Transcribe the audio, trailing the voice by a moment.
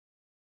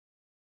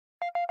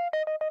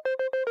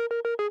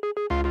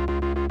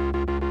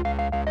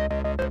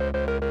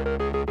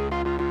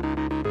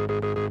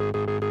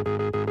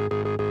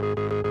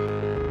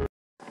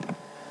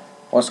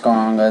What's going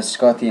on, guys?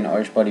 Scotty in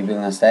Irish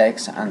Bodybuilding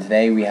Aesthetics, and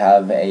today we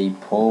have a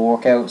pull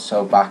workout,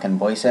 so back and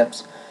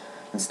biceps.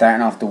 And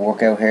starting off the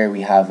workout here,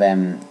 we have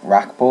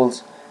rack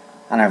pulls,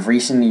 and I've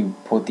recently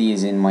put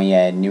these in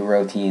my new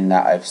routine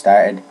that I've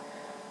started,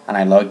 and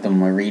I like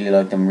them. I really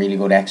like them. Really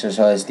good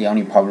exercise. The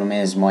only problem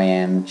is my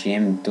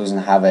gym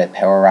doesn't have a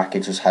power rack;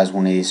 it just has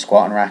one of these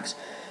squatting racks.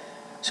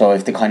 So I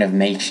have to kind of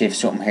makeshift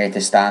something here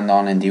to stand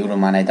on and do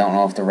them, and I don't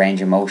know if the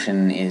range of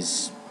motion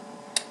is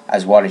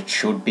as what it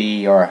should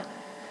be or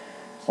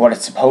what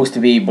it's supposed to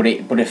be, but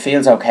it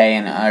feels okay,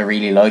 and I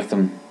really like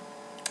them.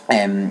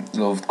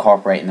 Loved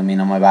incorporating them in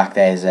on my back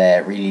days.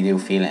 Really do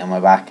feel it in my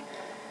back.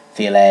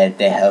 Feel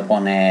they help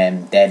on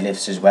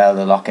deadlifts as well,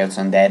 the lockouts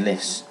on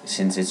deadlifts,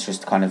 since it's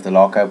just kind of the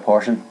lockout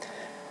portion.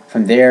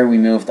 From there we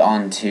moved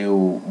on to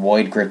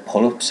wide grip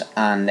pull-ups,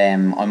 and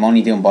I'm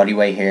only doing body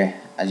weight here,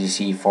 as you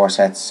see, 4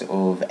 sets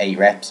of 8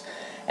 reps.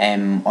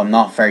 I'm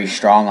not very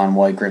strong on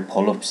wide grip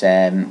pull-ups.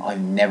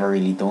 I've never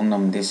really done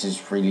them. This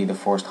is really the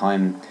first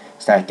time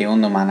start doing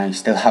them, and I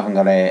still haven't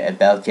got a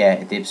belt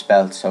yet, a dips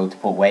belt, so to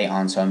put weight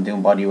on. So I'm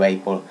doing body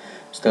weight, but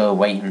still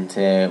waiting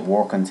to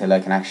work until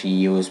I can actually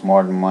use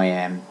more than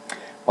my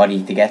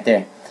body to get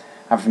there.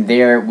 And from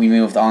there we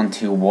moved on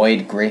to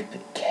wide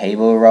grip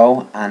cable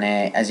row, and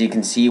as you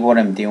can see what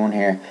I'm doing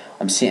here,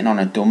 I'm sitting on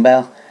a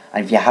dumbbell.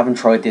 And if you haven't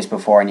tried this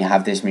before and you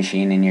have this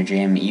machine in your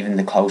gym, even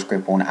the close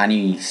grip one,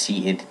 any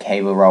seated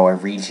cable row, I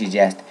really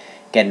suggest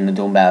getting a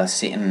dumbbell,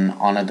 sitting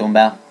on a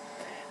dumbbell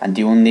and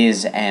doing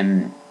these.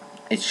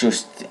 It's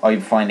just, I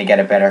find to get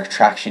a better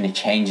traction. It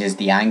changes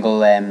the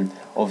angle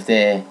of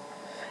the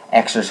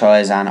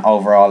exercise, and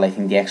overall I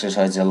think the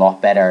exercise is a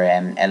lot better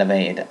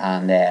elevated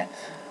and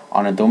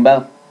on a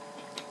dumbbell.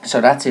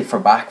 So that's it for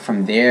back.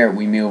 From there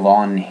we move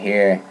on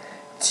here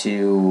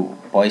to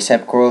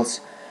bicep curls,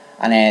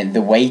 and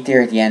the weight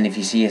there at the end, if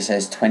you see, it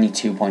says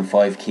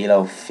 22.5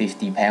 kilo,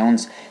 50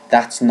 pounds.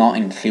 That's not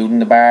including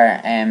the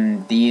bar.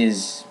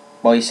 These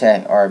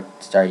bicep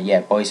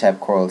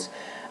curls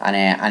and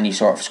any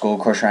sort of skull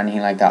crush or anything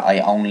like that, I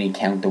only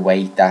count the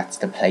weight, that's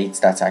the plates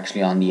that's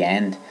actually on the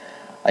end.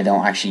 I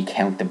don't actually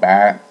count the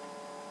bar.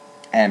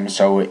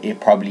 So it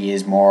probably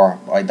is more,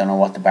 I don't know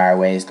what the bar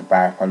weighs. The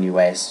bar probably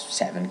weighs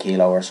 7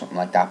 kilo or something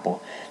like that, but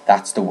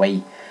that's the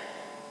weight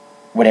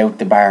without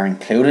the bar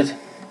included.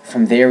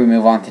 From there we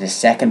move on to the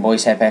second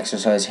bicep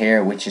exercise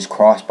here, which is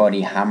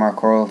crossbody hammer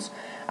curls.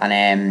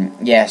 And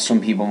yeah, some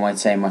people might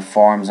say my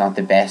form's not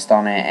the best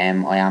on it.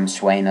 I am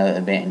swaying a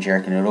little bit and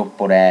jerking it up,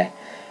 but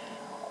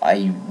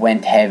I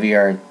went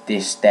heavier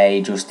this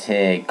day just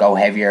to go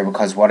heavier,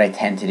 because what I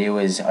tend to do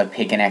is I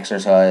pick an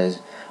exercise,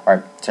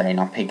 or sorry,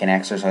 not pick an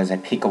exercise, I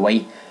pick a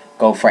weight,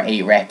 go for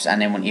 8 reps, and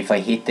then if I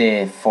hit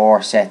the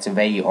 4 sets of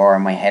 8, or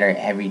my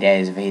heavy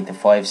days, if I hit the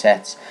 5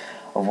 sets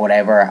of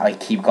whatever, I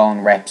keep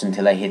going reps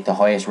until I hit the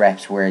highest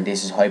reps, where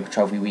this is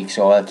hypertrophy week,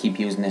 so I'll keep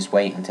using this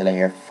weight until I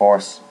hit 4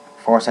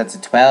 sets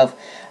of 12,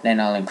 then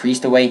I'll increase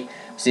the weight.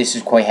 So this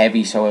is quite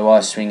heavy, so I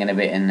was swinging a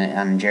bit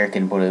and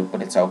jerking, but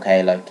it's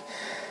okay, like.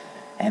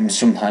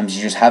 Sometimes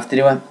you just have to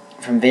do it.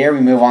 From there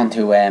we move on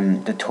to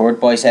the third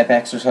bicep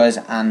exercise,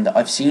 and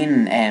I've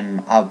seen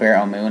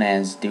Alberto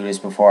Munez do this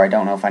before. I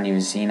don't know if any of you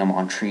have seen him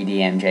on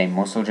 3DMJ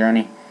Muscle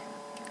Journey,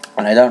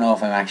 and I don't know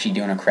if I'm actually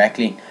doing it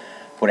correctly,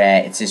 but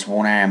it's this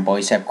one arm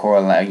bicep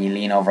curl. You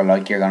lean over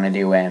like you're going to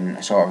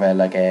do sort of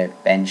like a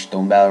bench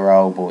dumbbell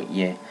row, but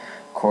you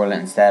curl it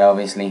instead,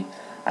 obviously.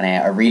 And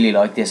I really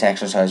like this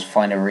exercise.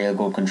 Find a real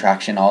good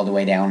contraction all the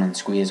way down and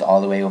squeeze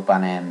all the way up,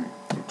 and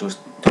just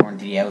turn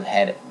to the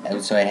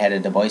outside head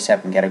of the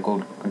bicep and get a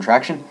good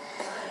contraction.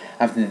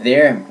 After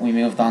there we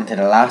moved on to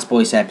the last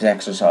biceps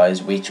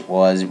exercise, which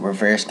was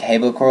reverse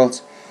cable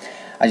curls.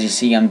 As you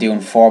see, I'm doing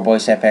 4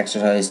 bicep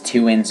exercises,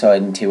 2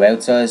 inside and 2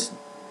 outside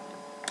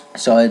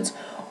sides.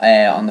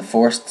 On the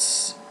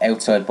first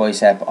outside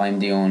bicep I'm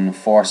doing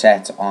 4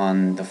 sets.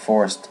 On the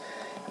first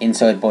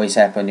inside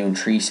bicep I'm doing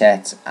 3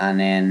 sets, and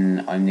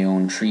then I'm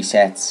doing 3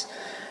 sets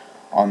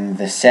on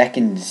the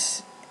second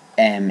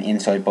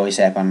inside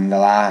bicep, and the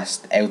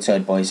last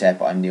outside bicep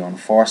I'm doing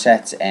 4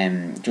 sets,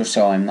 just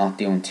so I'm not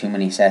doing too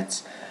many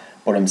sets,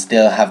 but I'm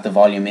still have the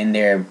volume in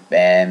there.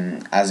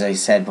 As I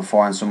said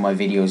before in some of my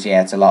videos,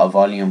 yeah, it's a lot of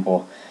volume,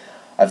 but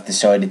I've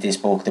decided this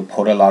bulk to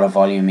put a lot of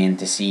volume in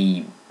to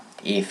see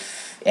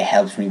if it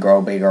helps me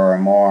grow bigger or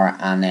more,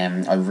 and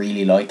I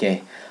really like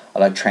it. I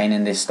like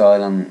training this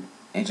style, and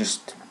it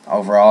just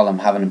overall I'm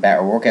having a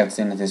better workouts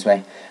doing it this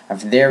way. And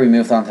from there we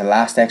moved on to the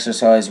last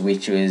exercise,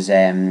 which was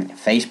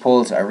face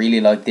pulls. I really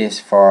like this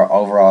for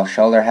overall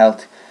shoulder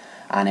health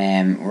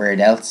and rear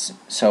delts.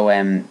 So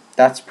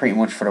that's pretty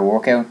much for the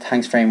workout.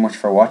 Thanks very much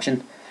for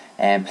watching,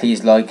 and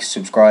please like,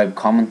 subscribe,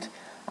 comment,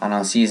 and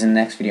I'll see you in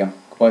the next video.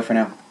 Goodbye for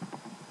now.